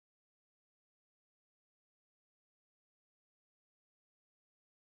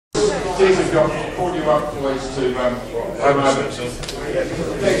Geez, we've got to call you up, please, to thanks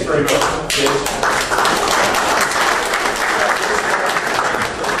very much.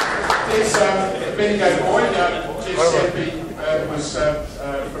 There's Bendigo boy, Jeff Sedby, was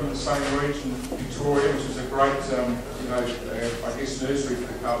from the same region, Victoria, which was a great, I guess, nursery for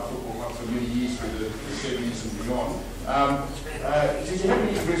the Carlton football club for many years through the 70s and beyond. Did you have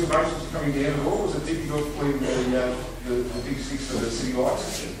any reservations coming down at all? Was it difficult playing the big six for the City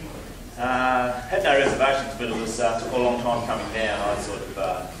Lights? Had no reservations, but it was took a long time coming down. I sort of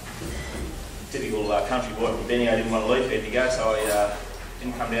typical country boy from Bendigo, I didn't want to leave Bendigo, so I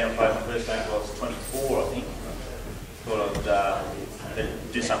didn't come down and play my first game until I was 24, I think. Thought I'd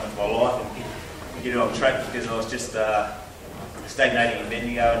do something with my life and get it on track, because I was just stagnating in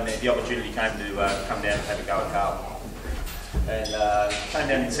Bendigo, and the opportunity came to come down and have a go at Carlton. And came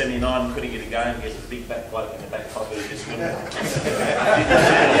down in '79, couldn't get a game because the big back bloke in the back pocket who just couldn't.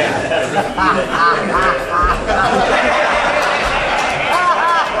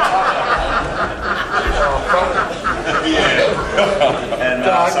 And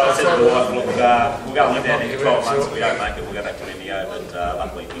so I said to the wife, look, we'll go and live down here for 12 months. If we don't make it, we'll go back to Bendigo. But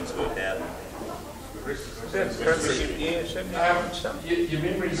luckily things worked out. Your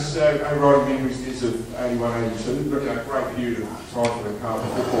memories, overriding memories is of 81, 82, but a great period of time for the Carlton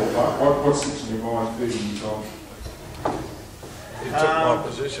Football Club. What sits in your mind 30 years on? You took my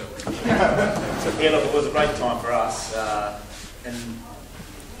position. Yeah, look, it was a great time for us. And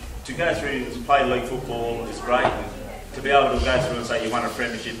to go through, to play league football is great. And to be able to go through and say you won a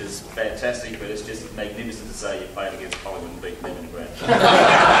premiership is fantastic, but it's just magnificent to say you played against Collingwood and beat them in the ground.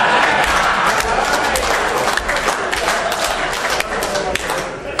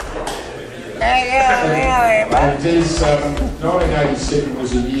 Des, 1987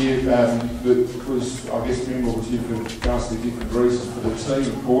 was a year that was, I guess, memorable to you for vastly different reasons. For the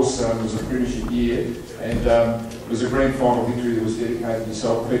team, of course, it was a premiership year, and it was a grand final victory that was dedicated to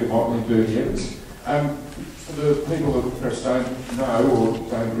yourself, Peter Motley and Bernie Evans. For the people that perhaps don't know or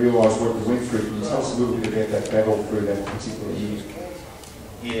don't realise what you went through, can you tell us a little bit about that battle through that particular year?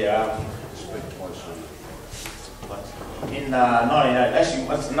 Yeah. In 1980, actually,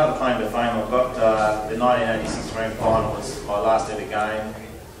 that's another claim to fame I've got. The 1986 grand final was my last ever game,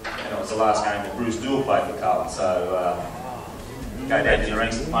 and it was the last game that Bruce Dewar played for Carlton. So go down to the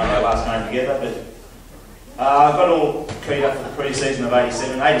ranks and play my last game together. But I got all keyed up for the pre-season of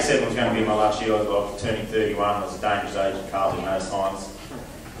 87. 87 was going to be my last year. I was turning 31. I was a dangerous age at Carlton in those times.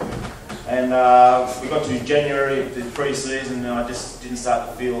 And we got to January of the pre-season, and I just didn't start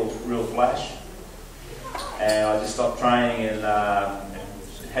to feel real flash. And I just stopped training and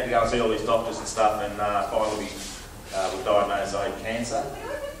had to go and see all these doctors and stuff, and finally was diagnosed I had cancer.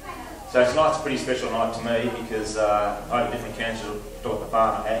 So tonight's a pretty special night to me because I had a different cancer to what the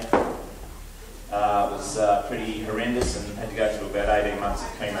farmer had. It was pretty horrendous and had to go through about 18 months of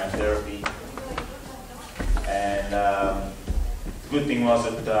chemotherapy. And the good thing was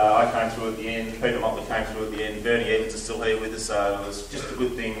that I came through at the end, Peter Motley came through at the end, Bernie Evans is still here with us, so it was just a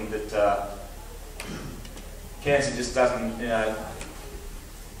good thing that cancer just doesn't,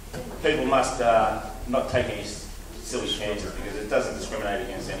 people must not take any silly chances because it doesn't discriminate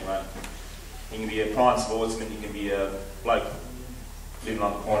against anyone. You can be a prime sportsman, you can be a bloke living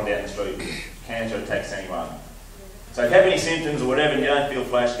on the corner down the street. Cancer attacks anyone. So if you have any symptoms or whatever and you don't feel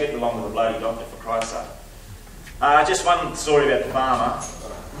flash, get along with the bloody doctor for Christ's sake. Just one story about the farmer.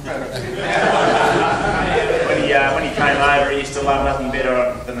 when he came over, he used to love nothing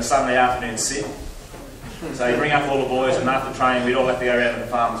better than a Sunday afternoon sit. So he'd bring up all the boys, and after training, we'd all have to go around to the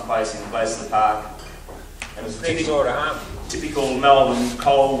farmer's place in the place of the park. And it was a typical Melbourne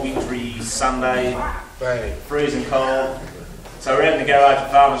cold, wintry Sunday, freezing cold. So we're out in the garage at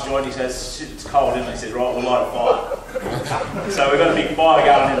the farmer's joint. He says, "Shit, it's cold, isn't it?" He said, "Right, we'll light a fire." So we've got a big fire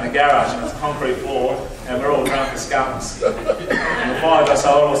going in the garage, and it's a concrete floor, and we're all drunk as skunks. And the fire got so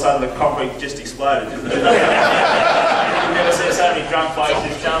hot, all of a sudden the concrete just exploded. You never see so many drunk blokes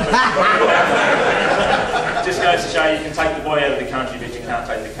just jumping. Just goes to show you can take the boy out of the country, but you can't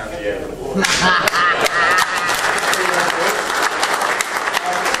take the country out of the boy.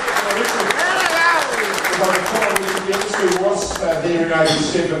 Who was there in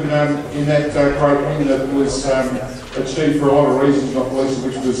 '87 in that great win that was achieved for a lot of reasons, not least of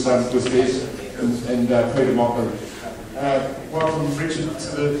which was Des and Peter Motley. Welcome, Richard, to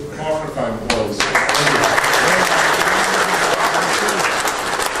the microphone, please.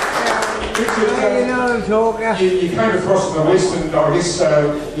 Richard, you came across in the West, and I guess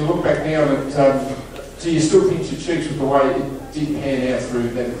you look back now and do you still pinch your cheeks with the way it did pan out through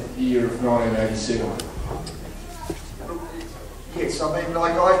that year of 1987? Yes, yes, I mean,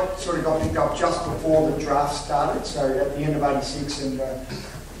 like I sort of got picked up just before the draft started, so at the end of '86, and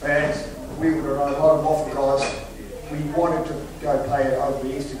we would have a lot of off the guys. We wanted to go play it over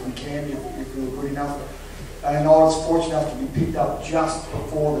the East if we can, if we were good enough. And I was fortunate enough to be picked up just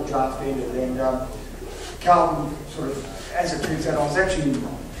before the draft ended. And Carlton sort of, as it turns out, I was actually in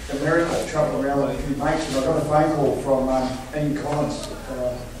America travelling around with a few mates, and I got a phone call from Ian Collins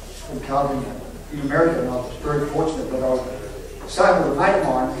from Carlton in America, and I was very fortunate that I was staying with a mate of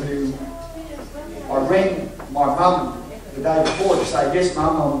mine who I rang my mum the day before to say, yes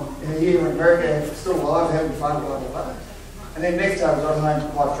mum, I'm here in America, still alive, having fun, blah, blah, blah. And then next day I got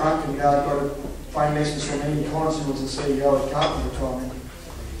home quite drunk and got a phone message from Ian Collins, who was the CEO at Carlton at the time.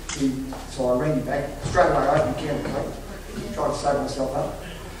 And so I rang him back, straight away I opened the can of Coke, tried to save myself up,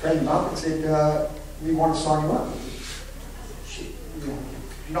 rang him up and said, we want to sign you up. Shit,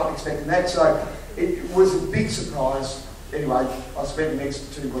 not expecting that, so it was a big surprise. Anyway, I spent the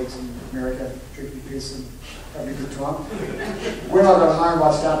next 2 weeks in America drinking piss and having a good time. When I got home,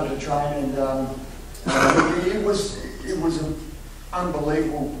 I started to train, and it was an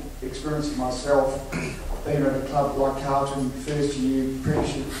unbelievable experience for myself. Being at a club like Carlton, first year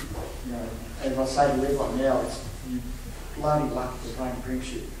premiership. You know, as I say to everyone now, it's bloody lucky to play in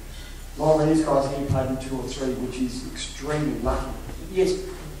premiership. A lot of these guys here played in 2 or 3, which is extremely lucky. Yes,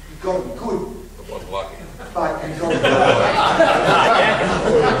 you've got to be good. Lucky. But you've got to be lucky.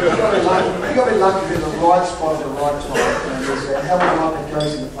 You've got to be lucky to be in the right spot at the right time. And there's a hell of a lot that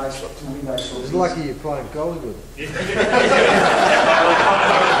goes in the place to win those sorts of It's lucky you're playing Collingwood.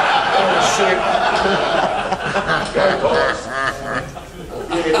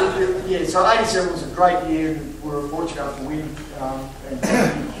 Yeah, so '87 was a great year, and we were fortunate enough to win. And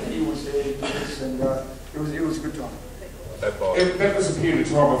he was there, and it was a good time. That was a period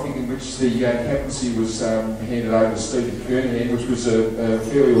of time, I think, in which the captaincy was handed over to Stephen Kukerin, which was a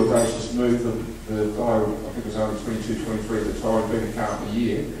fairly audacious move. The guy, I think, was only 22, 23 at the time, being a Carlton a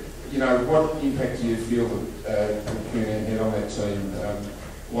year. You know, what impact do you feel that Kukerin had on that team,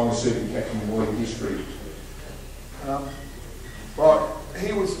 longest-serving captain in league history? Well,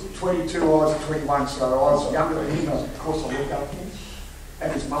 he was 22, I was 21, so I was younger than him. Of course, I looked up to him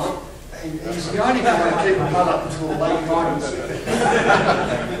and his mother. He's the only guy to keep a mud up until the late 90s.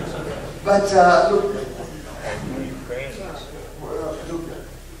 But look,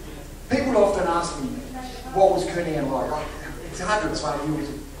 people often ask me, what was Kukerin like? It's hard to explain. He was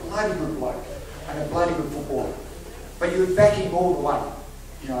a bloody good bloke and a bloody good footballer. But you would back him all the way.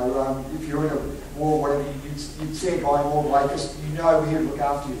 You know, if you're in a war or whatever, you'd see a guy all the way because you know he'd look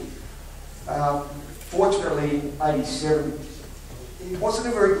after you. Fortunately, in '87, he wasn't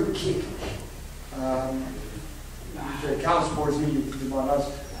a very good kick. The Carlton supporters here, you might know.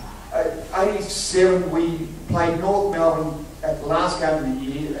 '87, we played North Melbourne at the last game of the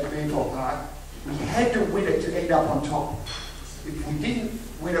year at Bearcott Park. We had to win it to end up on top. If we didn't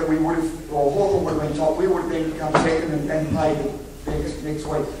win it, we would have, or Hawthorn would have been top, we would have then come second and played it next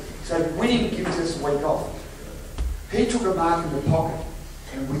week. So winning gives us a week off. He took a mark in the pocket,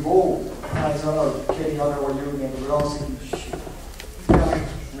 and we've all, as I know, Kenny, I know what you remember, but I was thinking, shit.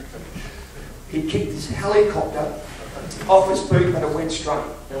 He kicked his helicopter off his boot, but it went straight.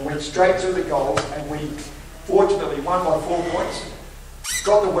 It went straight through the goals, and we fortunately won by 4 points.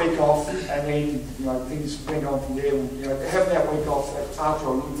 Got the week off, and then things went on from there. Having that week off after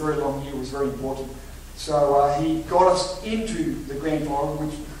a very long year was very important. So he got us into the grand final,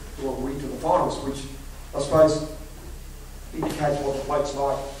 into the finals, which I suppose indicates what the bloke's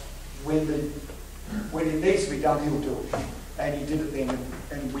like. When it needs to be done, he'll do it. And he did it then,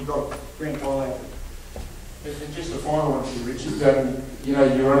 and we got a grand final out of it. And just a final one to you, Richard.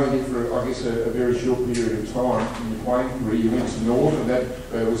 You're only here for, I guess, a very short period of time in your playing career. You went to North, and that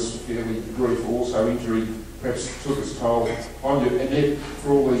was fairly brief also. Injury perhaps took its toll on you, and yet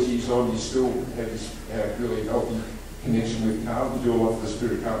for all these years on, you still have this really healthy connection with Carlton. You do a lot for the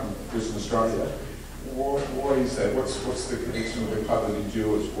Spirit of Carlton in Australia. Why is that? What's the connection with the club that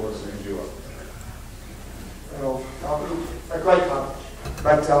endures? Why does it endure? Well, a great club.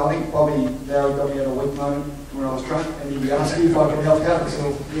 But I think Bobby Lowry got me at a weak moment when I was drunk, and he asked me if I could help out.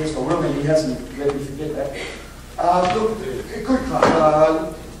 So yes, I will, and he hasn't let me forget that. Look, a good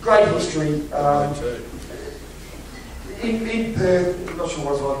club, great history. In Perth, I'm not sure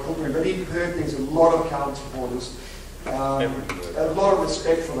what it's like Kukerin, but in Perth there's a lot of Carlton supporters, a lot of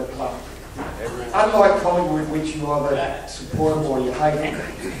respect for the club. Unlike Collingwood, which you either support them or you hate them,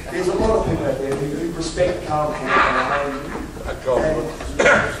 there's a lot of people out there who respect Carlton for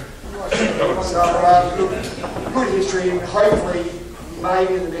so, look, good history. Hopefully,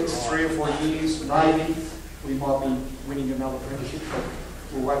 maybe in the next 3 or 4 years, maybe we might be winning another premiership, but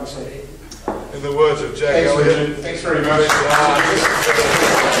we'll wait and see. In the words of Jack Thanks, Elliott. Richard. Thanks very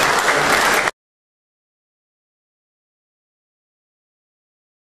much.